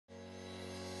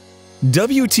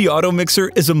WTAUTOMIXER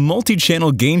is a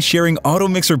multi-channel gain-sharing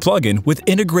Automixer plugin with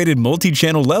integrated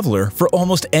multi-channel leveler for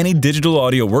almost any digital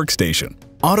audio workstation.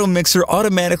 Automixer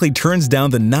automatically turns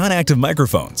down the non-active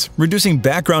microphones, reducing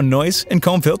background noise and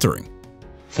comb filtering.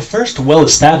 The first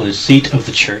well-established seat of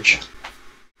the church.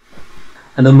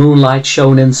 And the moonlight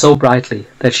shone in so brightly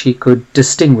that she could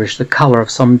distinguish the color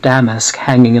of some damask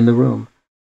hanging in the room.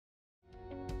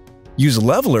 Use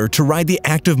Leveler to ride the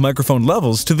active microphone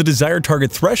levels to the desired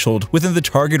target threshold within the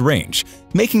target range,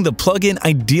 making the plugin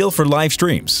ideal for live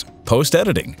streams,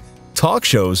 post-editing, talk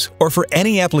shows, or for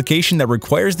any application that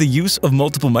requires the use of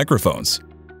multiple microphones.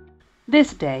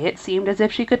 This day it seemed as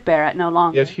if she could bear it no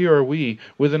longer. Yet here are we,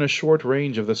 within a short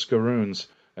range of the Skaroons,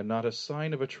 and not a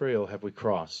sign of a trail have we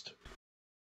crossed.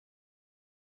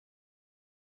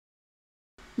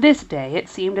 This day it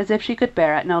seemed as if she could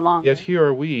bear it no longer. Yet here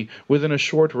are we, within a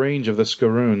short range of the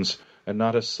Skaroons, and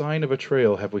not a sign of a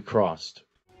trail have we crossed.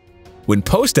 When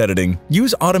post-editing,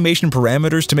 use automation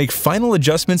parameters to make final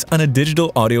adjustments on a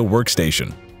digital audio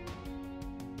workstation.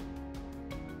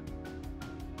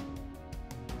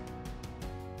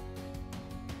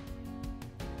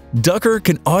 Ducker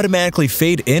can automatically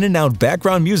fade in and out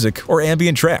background music or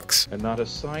ambient tracks. And not a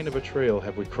sign of a trail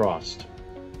have we crossed.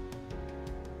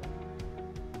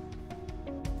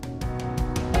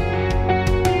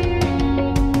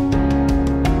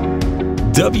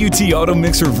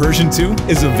 WTAUTOMIXER version 2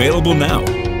 is available now.